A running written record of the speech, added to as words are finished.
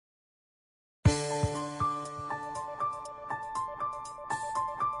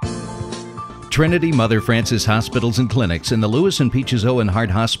Trinity Mother Frances Hospitals and Clinics and the Lewis and Peaches Owen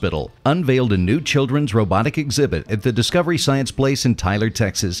Heart Hospital unveiled a new children's robotic exhibit at the Discovery Science Place in Tyler,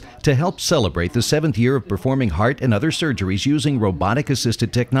 Texas, to help celebrate the 7th year of performing heart and other surgeries using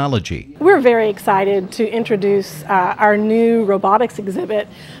robotic-assisted technology. We're very excited to introduce our new robotics exhibit,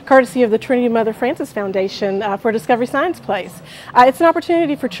 courtesy of the Trinity Mother Frances Foundation for Discovery Science Place. It's an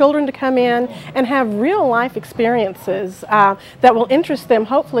opportunity for children to come in and have real-life experiences that will interest them,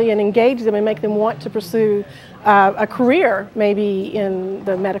 hopefully, and engage them and make them want to pursue a career, maybe in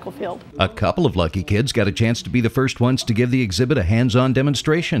the medical field. A couple of lucky kids got a chance to be the first ones to give the exhibit a hands-on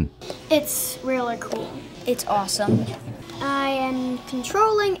demonstration. It's really cool. It's awesome. I am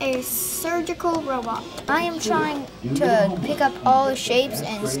controlling a surgical robot. I am trying to pick up all the shapes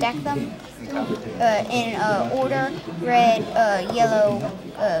and stack them in order: red, yellow,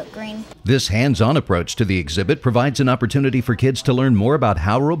 green. This hands-on approach to the exhibit provides an opportunity for kids to learn more about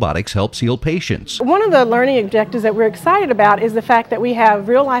how robotics helps heal patients. One of the learning objectives that we're excited about is the fact that we have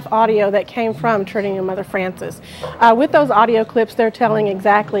real-life audio that came from Trinity Mother Frances. With those audio clips, they're telling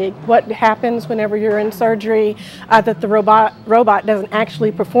exactly what happens whenever you're in surgery, that the robot doesn't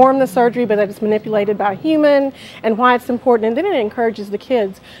actually perform the surgery, but that it's manipulated by a human, and why it's important. And then it encourages the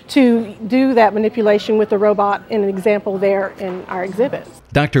kids to do that manipulation with the robot in an example there in our exhibit.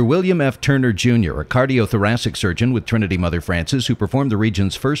 Dr. William F. Turner, Jr., a cardiothoracic surgeon with Trinity Mother Frances, who performed the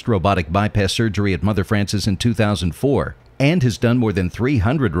region's first robotic bypass surgery at Mother Frances in 2004, and has done more than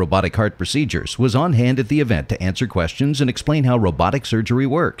 300 robotic heart procedures, was on hand at the event to answer questions and explain how robotic surgery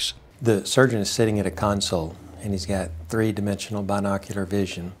works. The surgeon is sitting at a console, and he's got three-dimensional binocular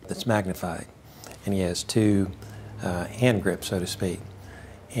vision that's magnified, and he has two hand grips, so to speak.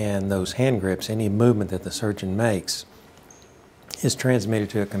 And those hand grips, any movement that the surgeon makes, is transmitted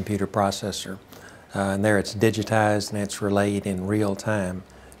to a computer processor. And there it's digitized and it's relayed in real time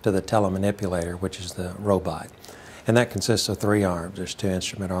to the telemanipulator, which is the robot. And that consists of 3 arms. There's 2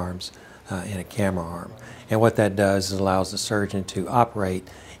 instrument arms and a camera arm. And what that does is allows the surgeon to operate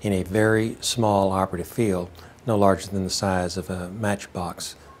in a very small operative field, no larger than the size of a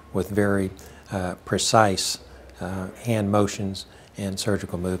matchbox, with very precise hand motions and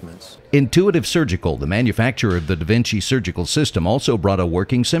surgical movements. Intuitive Surgical, the manufacturer of the Da Vinci surgical system, also brought a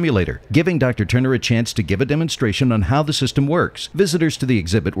working simulator, giving Dr. Turner a chance to give a demonstration on how the system works. Visitors to the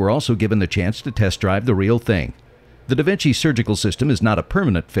exhibit were also given the chance to test drive the real thing. The Da Vinci surgical system is not a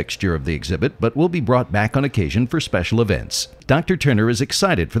permanent fixture of the exhibit, but will be brought back on occasion for special events. Dr. Turner is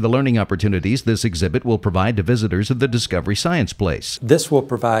excited for the learning opportunities this exhibit will provide to visitors of the Discovery Science Place. This will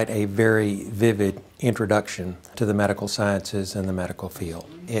provide a very vivid introduction to the medical sciences and the medical field.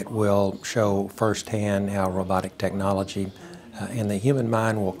 It will show firsthand how robotic technology and the human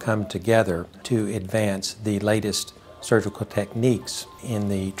mind will come together to advance the latest surgical techniques in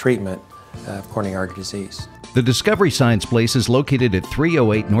the treatment of coronary artery disease. The Discovery Science Place is located at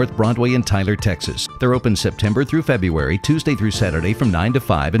 308 North Broadway in Tyler, Texas. They're open September through February, Tuesday through Saturday from 9 to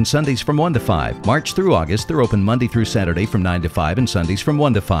 5 and Sundays from 1 to 5. March through August, they're open Monday through Saturday from 9 to 5 and Sundays from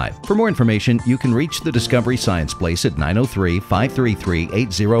 1 to 5. For more information, you can reach the Discovery Science Place at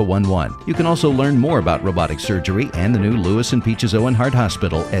 903-533-8011. You can also learn more about robotic surgery and the new Lewis and Peaches Owen Heart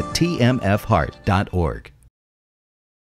Hospital at tmfheart.org.